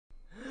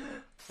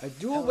A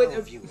duel Hello, with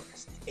a...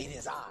 viewers. It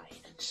is I,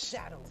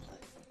 Shadowplay.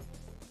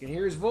 You can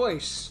hear his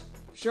voice.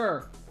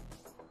 Sure.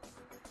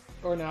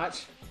 Or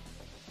not.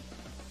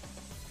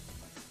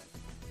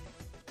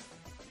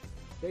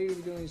 Thank you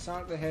for doing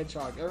Sonic the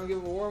Hedgehog. Everyone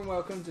give a warm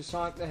welcome to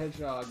Sonic the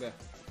Hedgehog.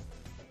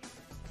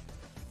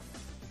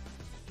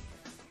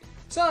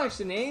 Sonic's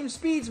the name,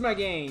 speed's my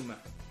game.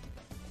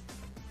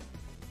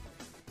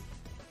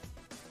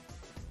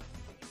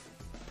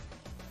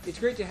 It's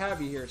great to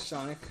have you here,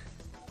 Sonic.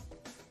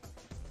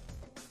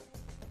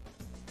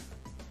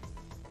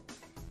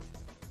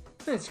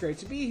 It's great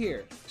to be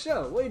here.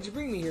 So, what did you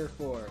bring me here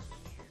for?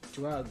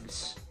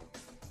 Drugs.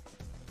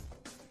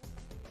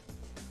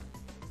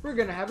 We're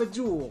gonna have a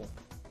duel.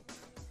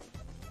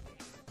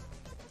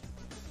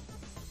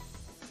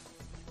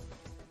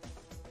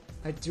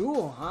 A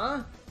duel,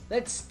 huh?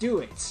 Let's do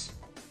it.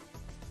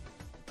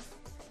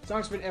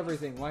 Sonic's been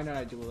everything. Why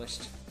not a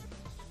duelist?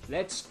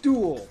 Let's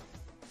duel.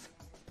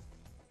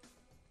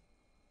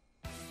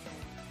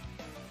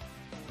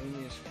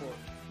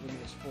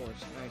 Luminous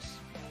force. Nice.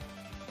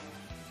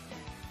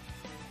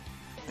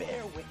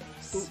 Bear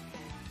witness. Ooh.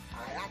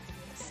 I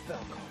activate a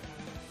spell card.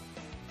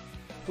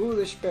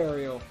 Foolish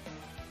burial.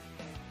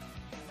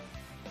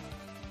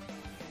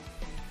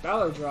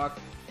 Ballardrock.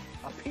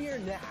 Appear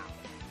now.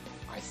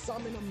 I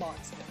summon a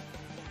monster.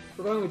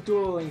 We're going with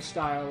dueling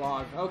style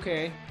log.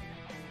 Okay.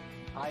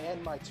 I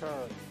end my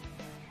turn.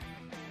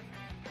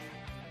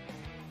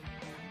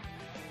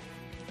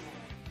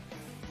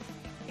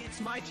 It's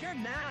my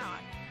turn now.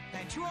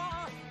 I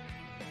draw.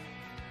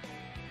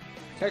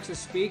 Text to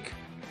speak.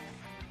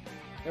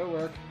 It'll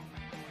work.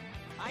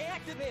 I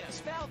activate a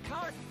spell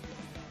card.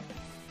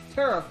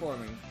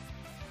 Terraforming.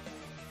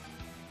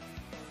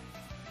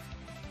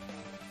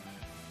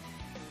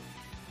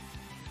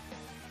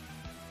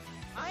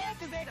 I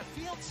activate a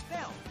field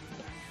spell.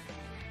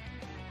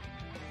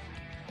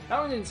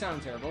 That one didn't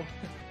sound terrible.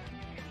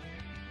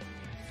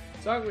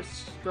 Sonic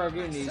with I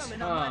Dragoonies.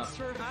 summon a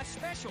monster. I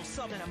special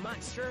summon a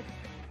monster.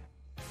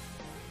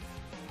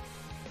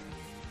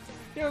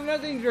 You know,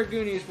 nothing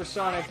Dragoonies for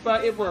Sonic,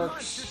 but it works.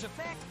 Monster's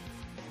effect.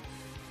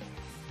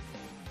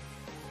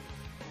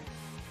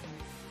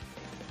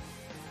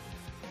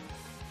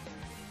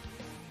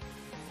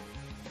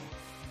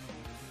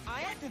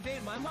 I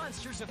activate my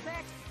monster's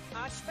effect.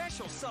 I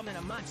special summon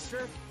a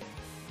monster.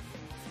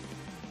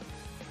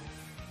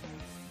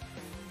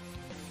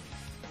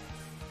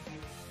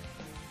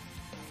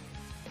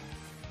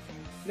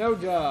 No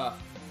duh.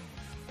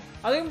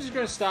 I think I'm just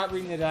gonna stop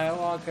reading the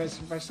dialogue, because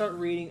if I start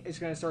reading, it's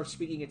gonna start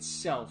speaking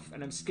itself,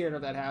 and I'm scared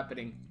of that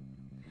happening.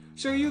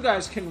 So you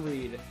guys can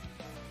read.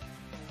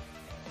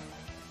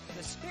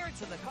 The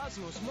spirits of the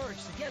cosmos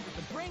merge together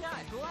to bring out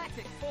a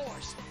galactic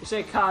force. You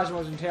say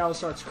Cosmos and Tails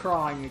starts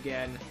crying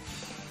again.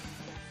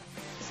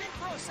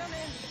 Synchro summon.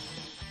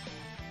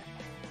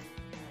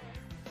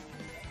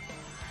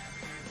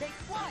 Take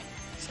flight.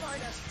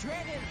 Stardust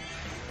Dragon.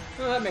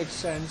 Well, that makes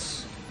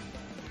sense.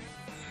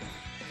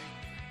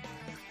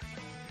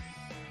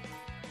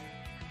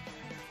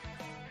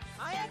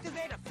 I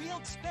activate a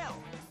field spell.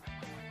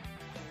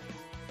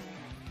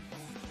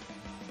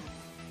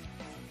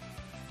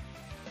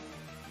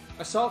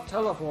 Assault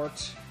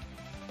teleport.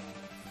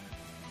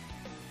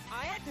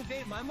 I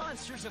activate my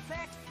monster's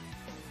effect.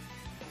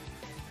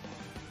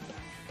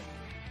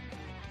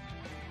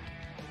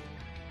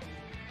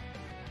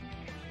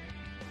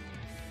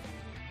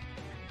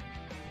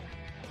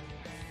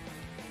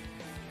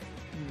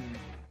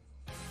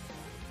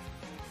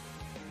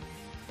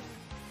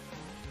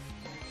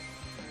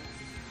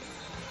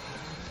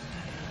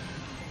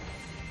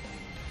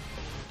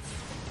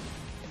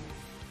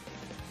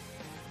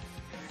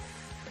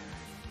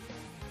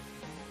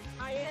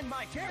 I end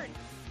my turn.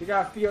 You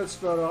got field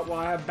spell up while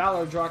I have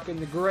Ballardrock in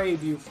the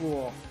grave, you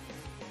fool.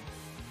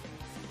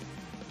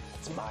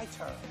 It's my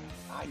turn.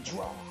 I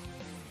draw.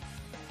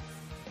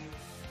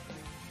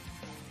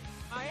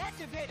 I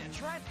activate a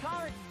trap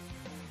card.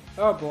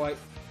 Oh boy.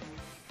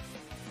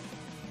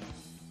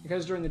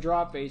 Because during the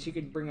drop phase, he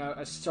could bring out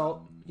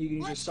assault. He can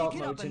use Let's assault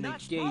kick it mode up to a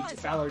notch, negate boys.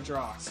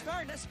 Ballardrock.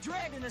 Stardust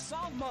Dragon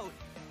assault mode.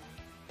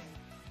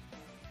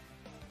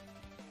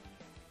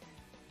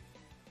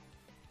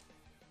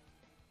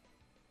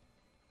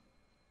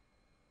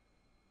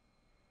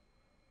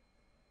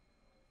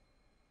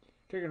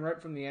 Taken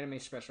right from the anime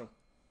special.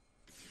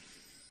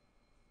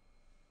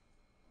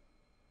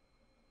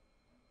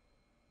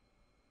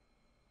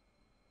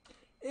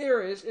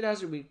 There is. It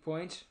has a weak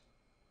point.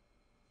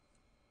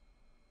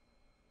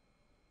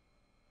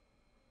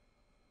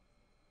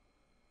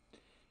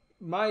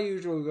 My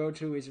usual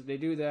go-to is if they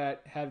do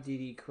that, have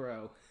DD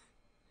Crow.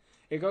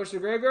 It goes to the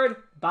graveyard.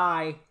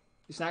 Bye.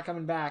 It's not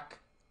coming back.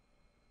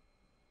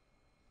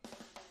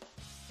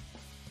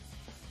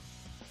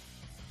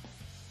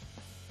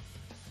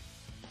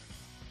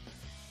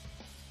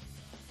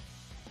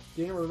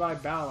 Didn't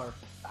revive Balor.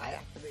 I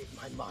activate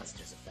my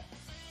monster's effect.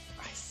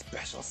 I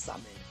special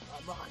summon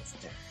a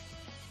monster.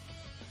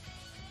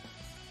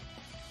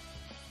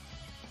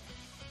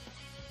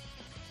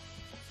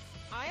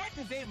 I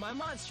activate my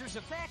monster's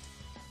effect.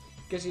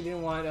 Guess he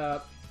didn't want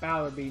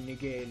Balor being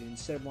negated and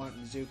instead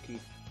wanted Mizuki.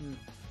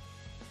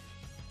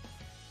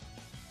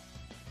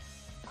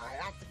 I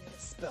activate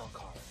a spell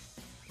card.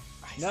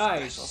 I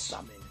Nice. special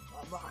summon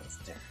a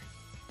monster.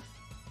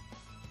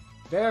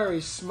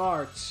 Very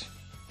smart.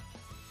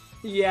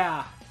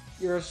 Yeah,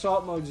 your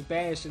assault mode's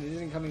banished and it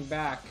isn't coming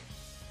back.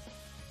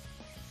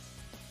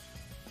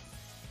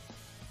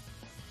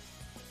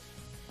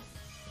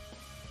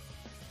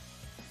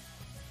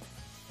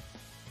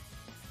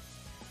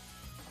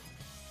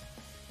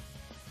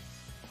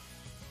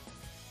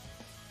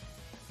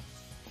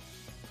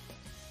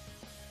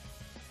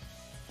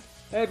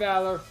 Hey,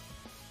 Balor.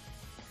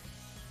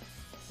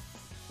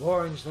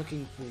 Warren's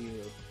looking for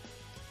you.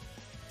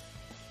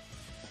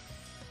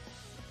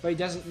 But he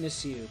doesn't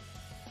miss you.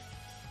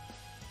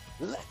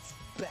 Let's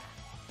battle.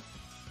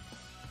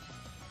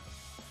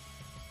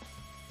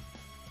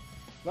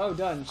 Well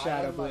done, Shadow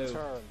I end my Blue.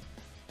 turn.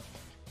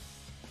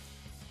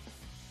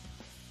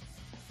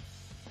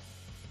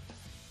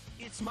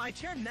 It's my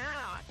turn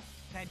now.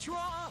 I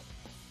draw.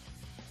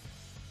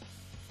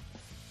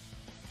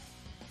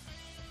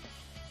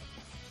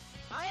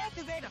 I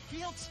activate a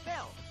field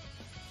spell.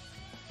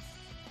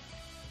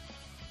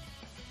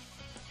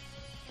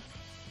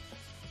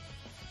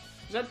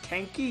 Is that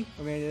tanky?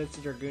 I mean, that's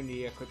a Dragoon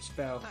equipped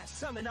spell. I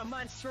summon a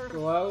monster.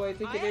 Glow, I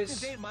think it is. I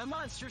activate my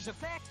monster's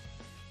effect.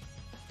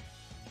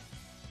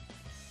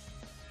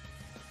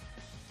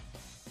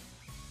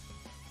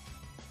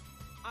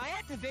 I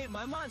activate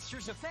my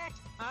monster's effect.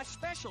 I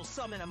special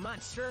summon a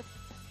monster.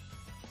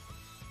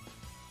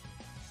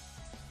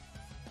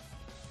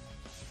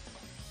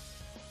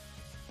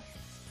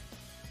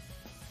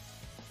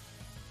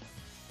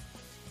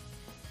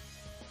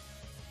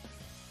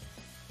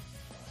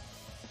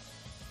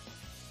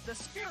 The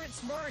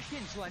spirits merge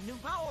into a new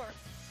power.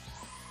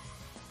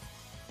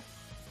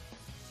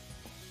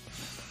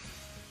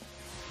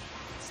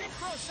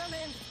 Synchro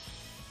summon.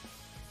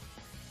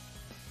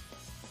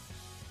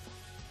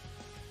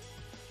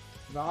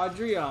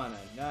 Vadriana,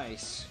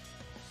 nice.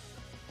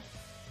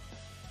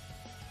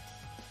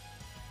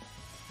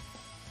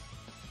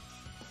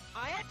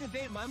 I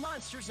activate my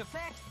monster's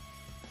effect.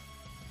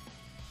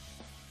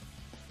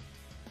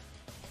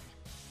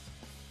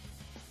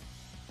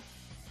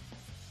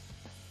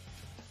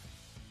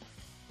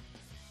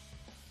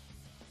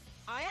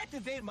 I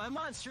activate my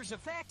monster's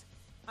effect.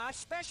 I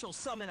special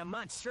summon a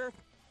monster.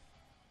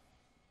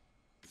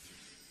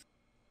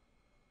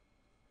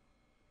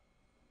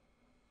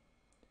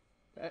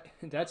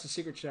 That's a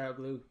secret, Shadow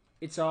Blue.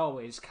 It's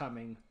always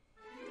coming.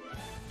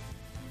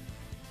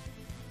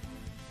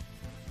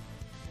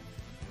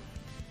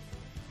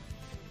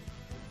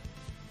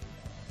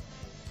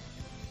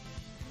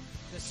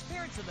 The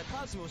spirits of the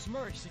cosmos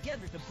merge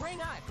together to bring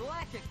out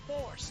galactic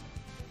force.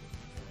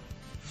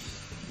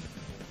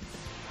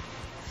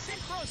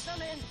 Synchro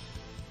summon.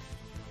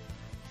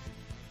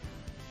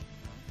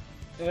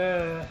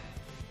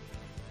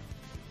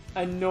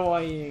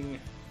 Annoying.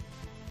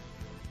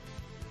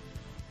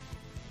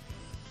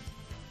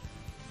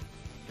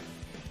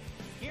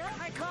 Here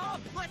I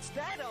come. Let's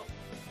battle.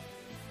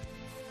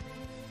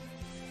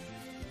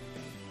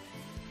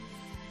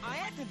 I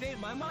activate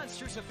my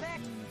monster's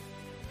effect.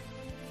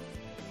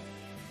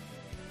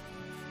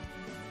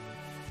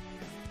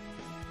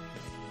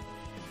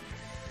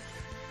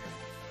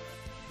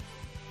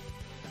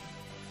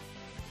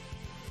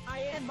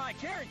 I end my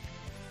turn.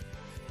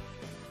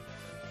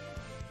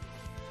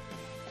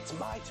 It's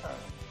my turn.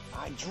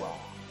 I draw.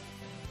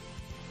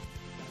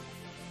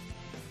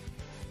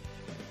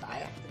 I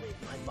activate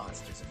my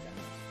monster's effect.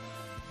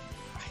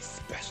 I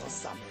special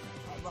summon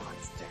a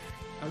monster.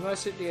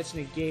 Unless it gets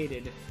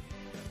negated.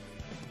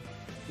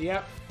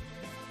 Yep.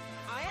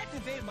 I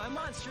activate my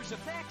monster's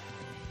effect.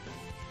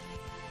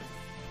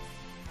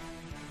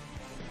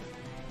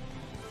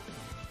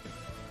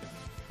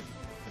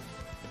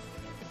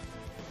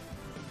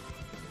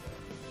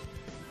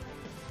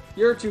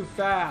 You're too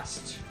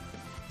fast.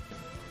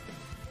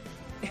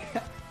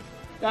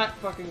 That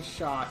fucking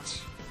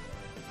shot.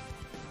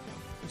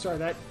 I'm sorry,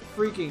 that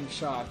freaking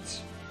shot.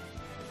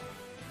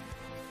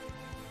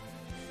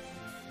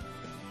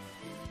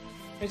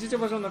 And since it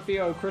was on the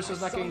field, Chris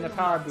was not getting the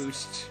power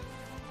boost.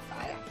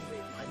 I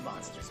activate my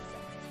monster's effect.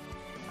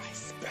 I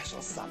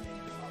special summon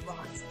a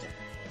monster.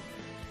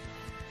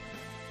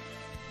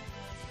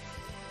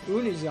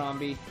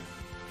 Unizombie.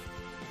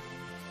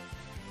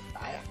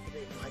 I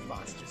activate my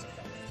monster's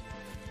effect.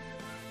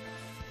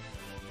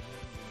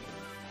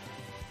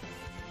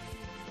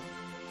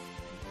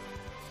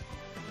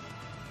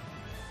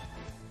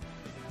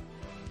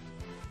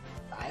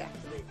 I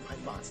activate my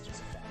monster's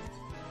effect.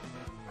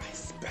 I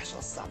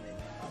special summon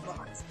a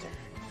monster.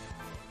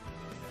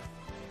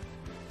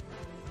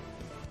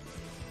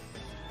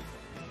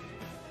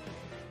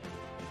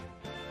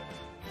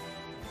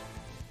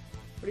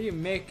 What are you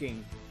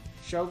making?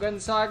 Shogun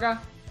Saga?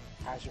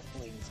 Azure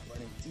flames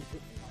burning deeper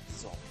in my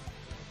soul.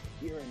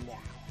 Here and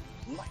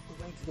now, light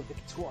the way to the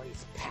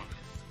victorious path.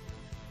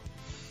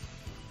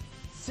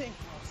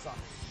 Synchro summon.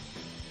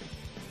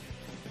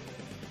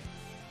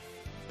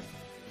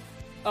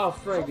 Oh,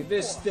 frig,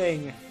 this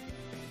thing.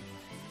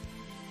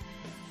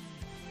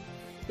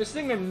 This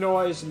thing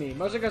annoys me,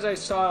 mostly because I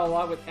saw it a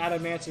lot with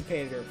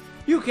Adamantipator.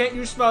 You can't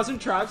use spells and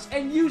traps,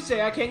 and you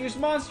say I can't use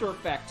monster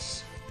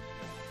effects.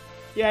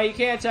 Yeah, you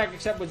can't attack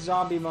except with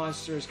zombie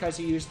monsters, because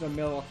he used the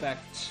mill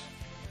effect.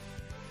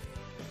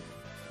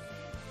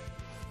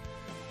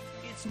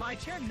 It's my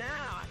turn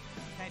now.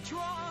 And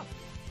draw.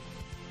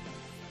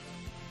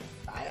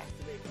 I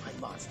activate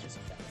my monster's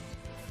effect.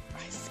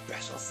 I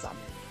special summon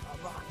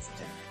a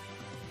monster.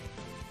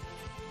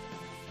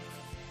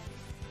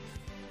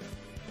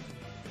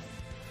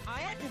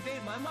 I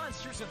activate my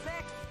monster's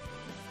effect.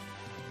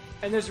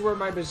 And this is where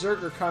my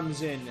Berserker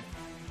comes in.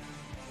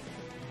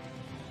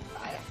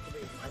 I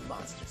activate my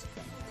monster's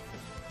effect.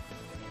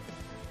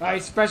 I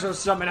special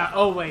summon a...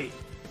 Oh, wait.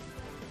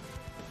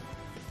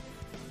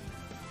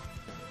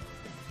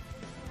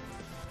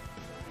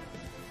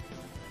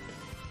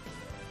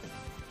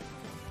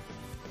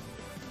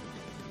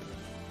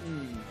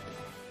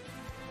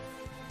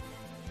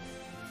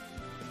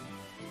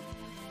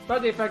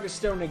 But the effect is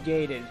still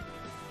negated.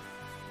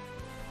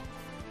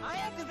 I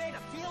activate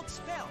a field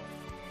spell.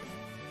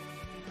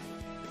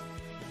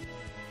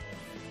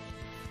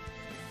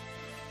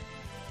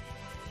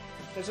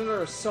 There's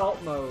another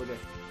assault mode.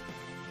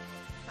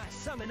 I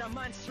summon a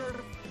monster.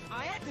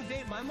 I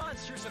activate my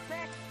monster's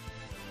effect.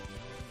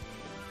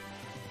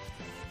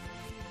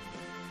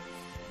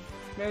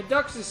 Man,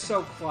 Dux is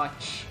so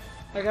clutch.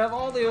 Like, out of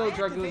all the old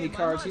Dragoon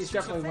cards, he's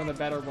definitely one of the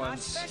better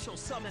ones. I special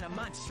summon a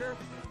monster.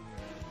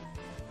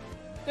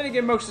 Then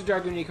again, most of the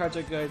Dragoon cards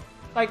are good.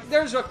 Like,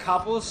 there's a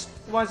couple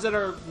ones that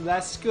are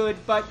less good,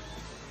 but,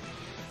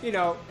 you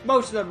know,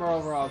 most of them are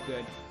overall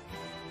good.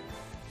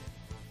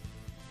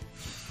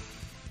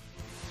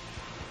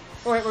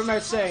 Oh wait, what am I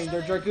saying?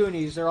 They're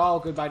Dragoonies, they're all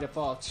good by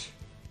default.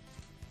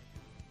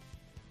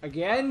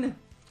 Again?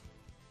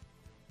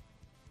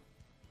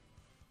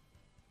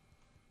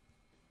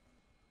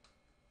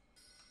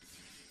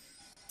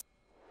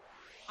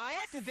 I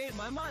activate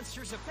my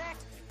monster's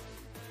effect.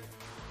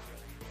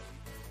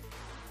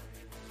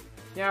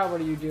 Now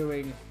what are you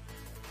doing?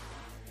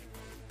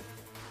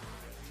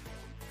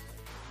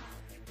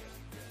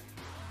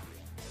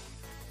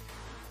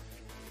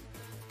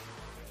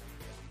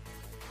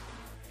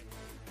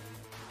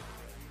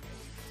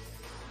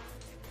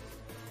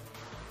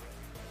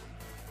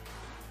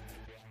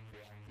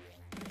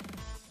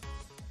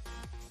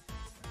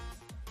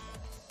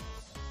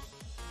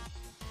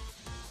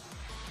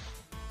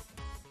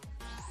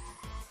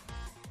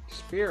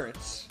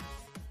 Spirits.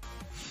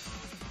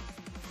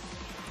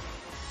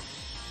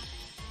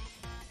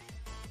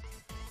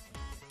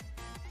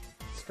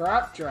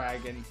 Scrap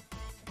Dragon.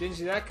 Didn't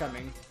see that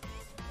coming.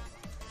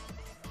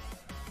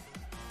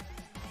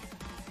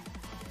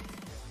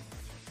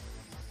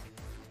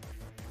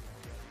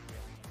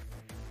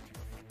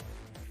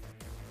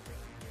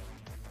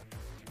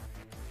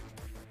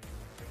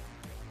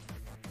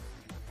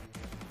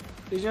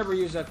 He's never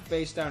used that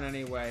face down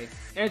anyway.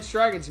 And it's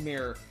Dragon's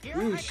Mirror. Here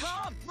Whoosh. I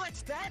come.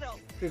 Let's battle.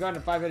 Could've gone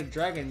to 5-headed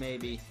dragon,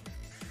 maybe.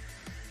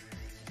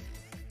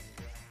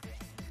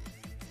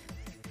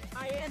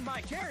 I end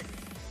my turn.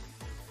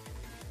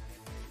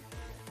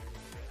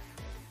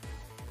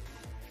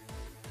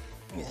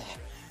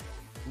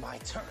 My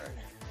turn.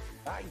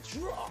 I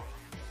draw.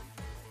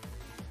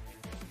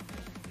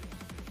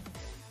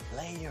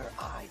 Lay your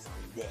eyes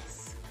on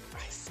this.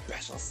 I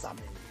special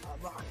summon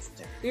a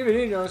monster. Even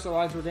he knows the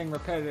lines were getting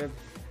repetitive.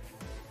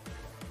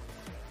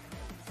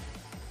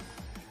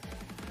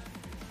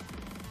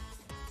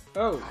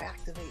 Oh, I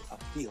activate a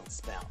field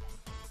spell.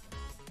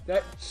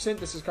 that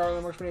synthesis card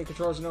only works when he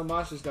controls no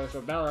monsters though,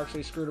 so Valor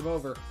actually screwed him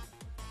over.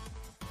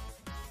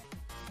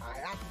 I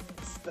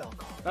activate a spell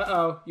card.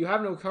 Uh-oh, you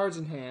have no cards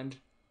in hand.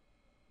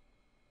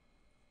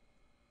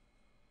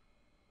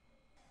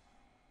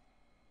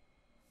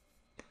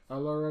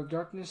 Allure of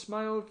Darkness,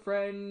 my old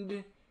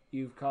friend.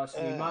 You've cost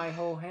me my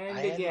whole hand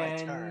I end my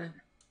again. turn.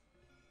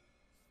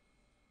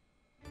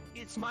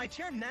 It's my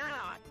turn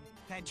now.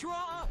 And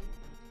draw.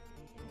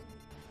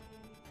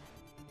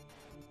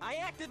 I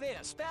activate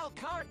a spell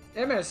card.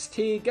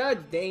 MST,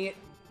 god dang it.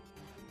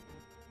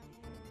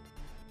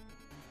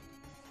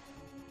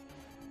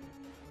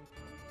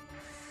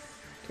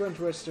 Twin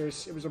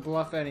Twisters, it was a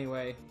bluff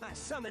anyway. I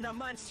summon a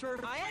monster.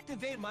 I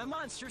activate my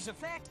monster's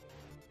effect.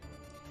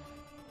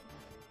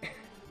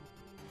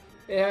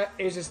 Yeah,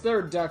 it's his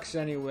third Dux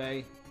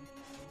anyway.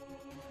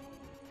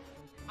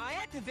 I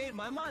activate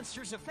my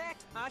monster's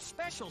effect. I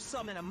special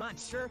summon a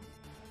monster.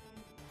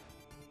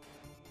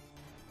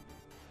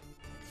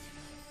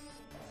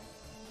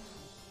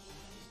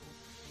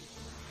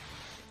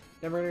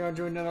 Then we're gonna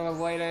do another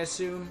level 8, I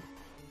assume.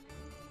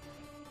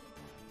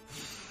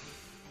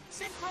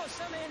 Synchro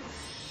summon.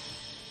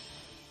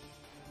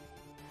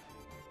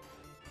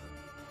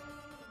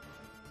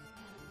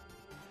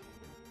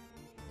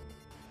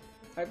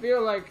 I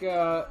feel like,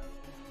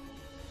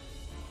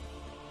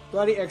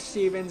 Bloody X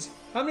Stevens,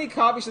 how many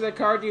copies of that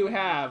card do you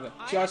have?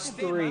 I Just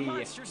activate 3. my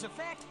monster's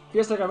effect.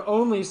 Feels like I'm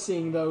only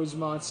seeing those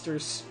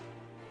monsters.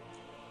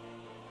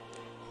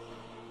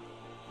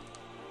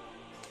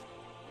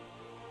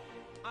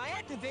 I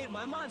activate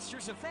my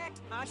monster's effect.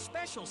 I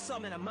special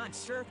summon a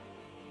monster.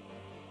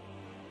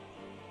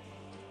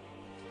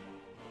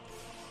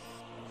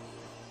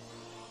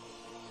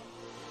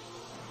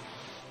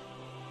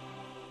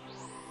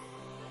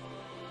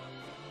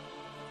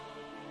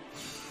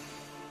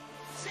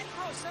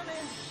 Synchro summon.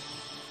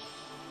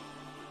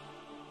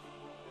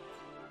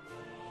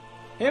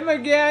 Him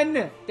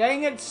again!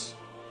 Dang it!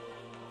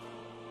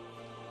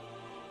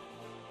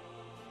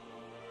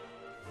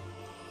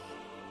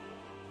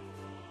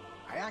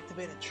 I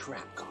activate a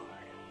trap card.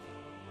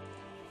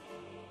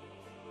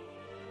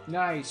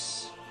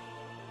 Nice.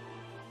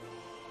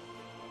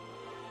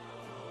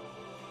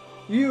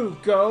 You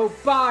go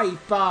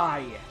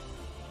bye-bye!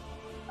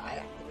 I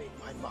activate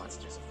my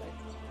monster's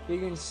effect. He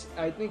can,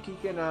 I think he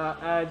can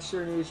add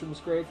certain moves from his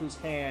grave to his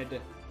hand.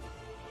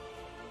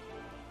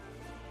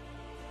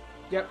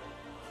 Yep.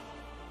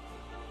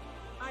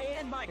 I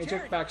end my He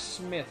turn. took back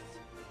Smith.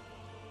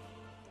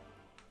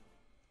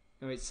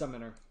 No, wait,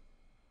 Summoner.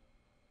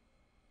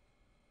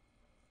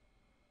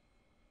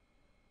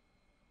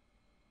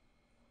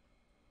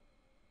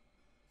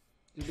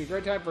 It'd be a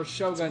great time for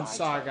Shogun It's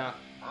my Saga.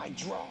 turn. I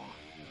draw.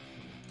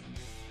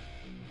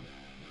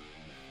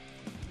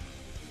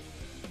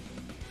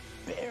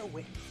 Bear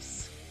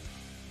witness.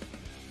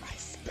 I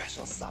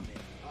special summon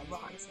a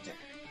monster.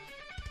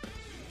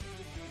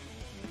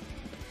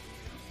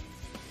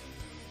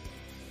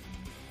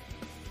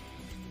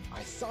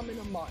 I summon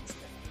a monster.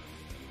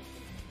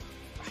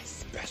 I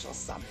special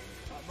summon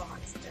a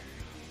monster.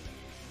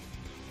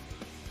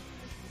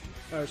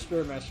 Oh,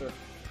 Spirit Master.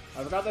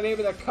 I forgot the name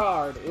of the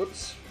card.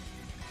 Oops.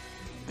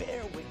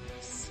 Bear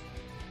witness.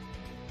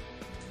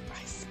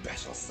 I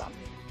special summon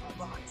a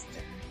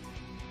monster.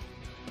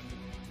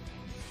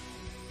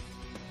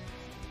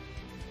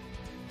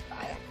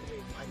 I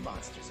activate my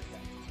monster's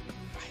effect.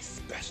 I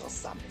special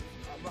summon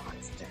a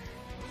monster.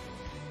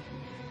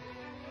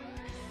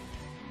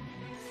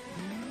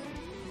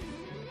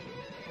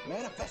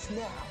 Manifest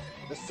now,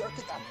 the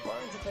circuit that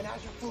burns with an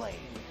azure flame.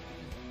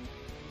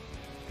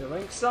 The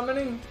Link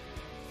Summoning?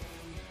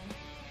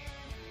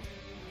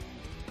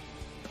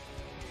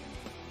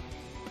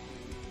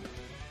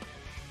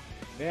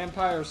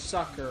 Vampire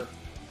Sucker.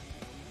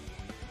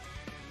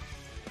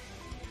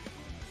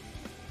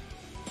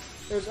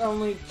 There's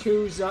only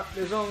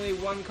there's only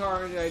one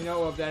card that I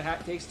know of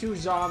that takes 2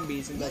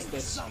 zombies and does Link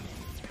this. summon.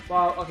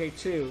 Well, okay,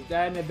 2.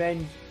 Then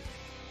Avenge.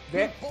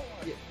 Reborn.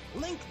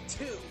 Link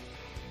 2.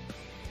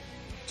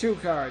 2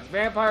 cards: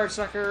 Vampire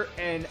Sucker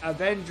and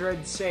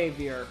Avenged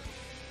Savior.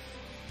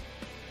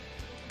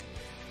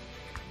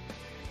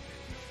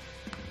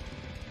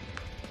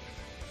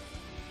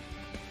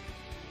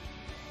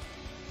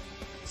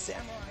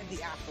 Samurai in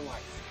the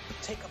afterlife.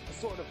 Take up the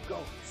sword of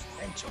ghosts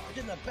and charge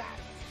in the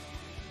battle.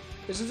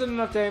 This isn't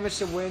enough damage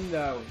to win,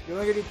 though. You're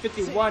only gonna do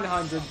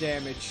 5,100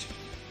 damage.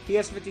 He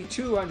has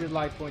 5,200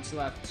 life points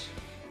left.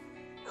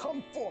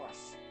 Come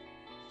forth,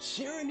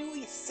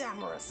 Shiranui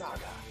Samurai Saga.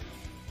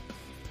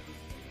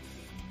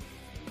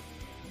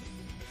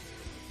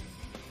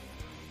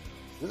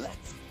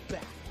 Let's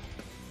battle.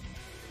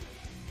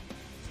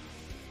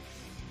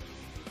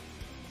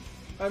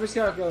 I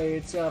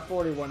miscalculated. It's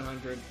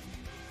 4,100.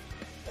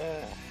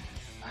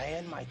 I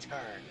end my turn.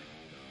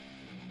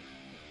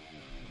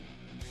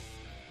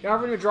 Now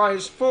we're gonna draw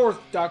his 4th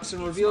Dux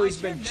and reveal he's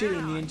been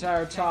cheating the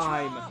entire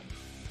time.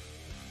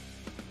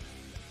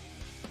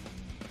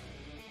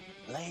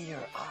 Lay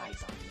your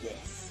eyes on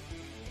this.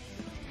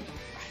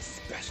 I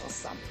special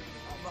summon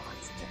a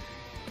monster.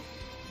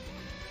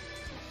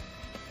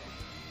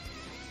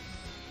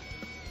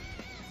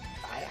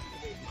 I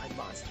activate my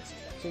monster's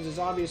effect. Since a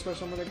zombie is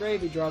special from the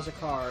grave, he draws a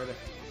card.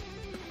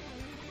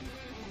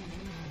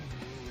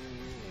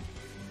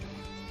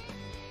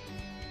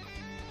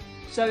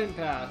 Set and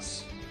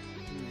pass.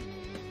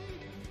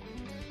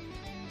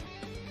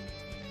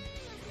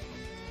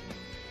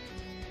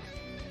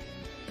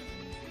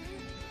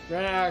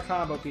 Ran out of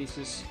combo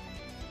pieces.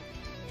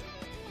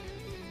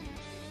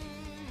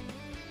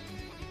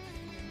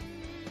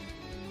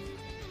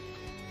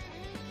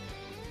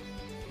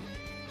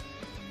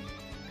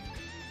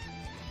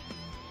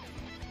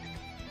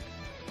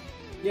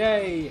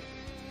 Yay!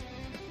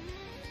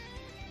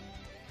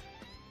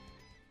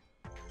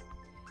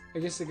 I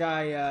guess the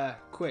guy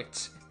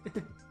quit.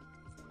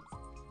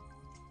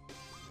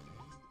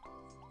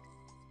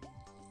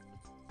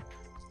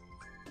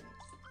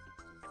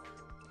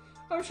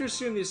 I should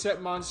assume the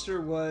set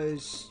monster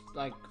was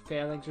like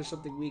phalanx or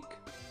something weak.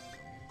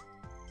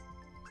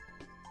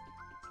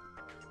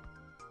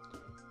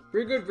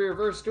 Pretty good for your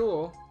reverse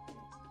duel.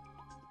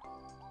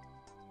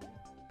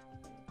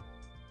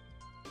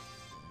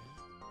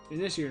 In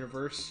this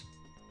universe.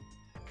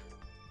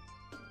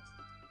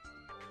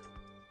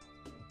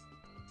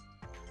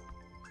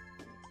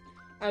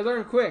 I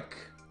learned quick.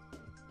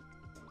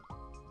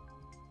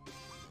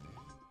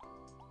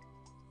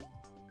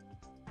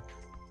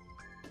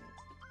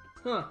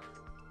 Huh.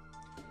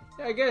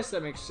 Yeah, I guess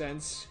that makes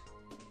sense.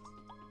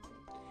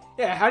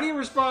 Yeah, how do you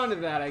respond to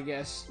that, I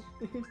guess?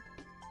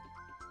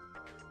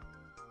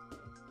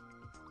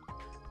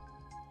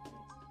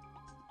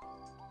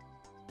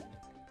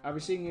 I'll be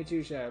seeing you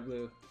too, Shadow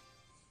Blue.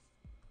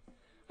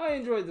 I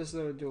enjoyed this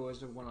little duel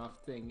as a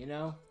one-off thing, you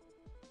know?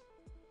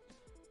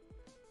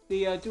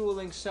 The Duel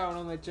Links sound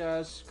on it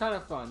is kind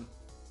of fun.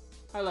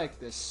 I like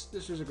this.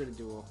 This was a good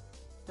duel.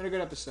 And a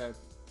good episode.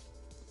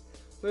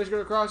 Who's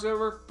going to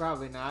crossover?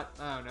 Probably not.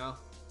 I don't know.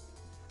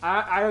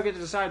 I don't get to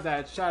decide that.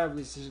 It's Shadow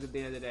Blue's decision at the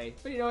end of the day.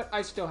 But you know what?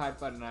 I still had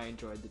fun and I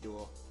enjoyed the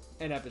duel.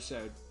 And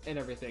episode. And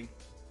everything.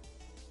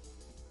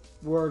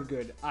 Word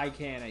good. I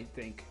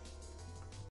think.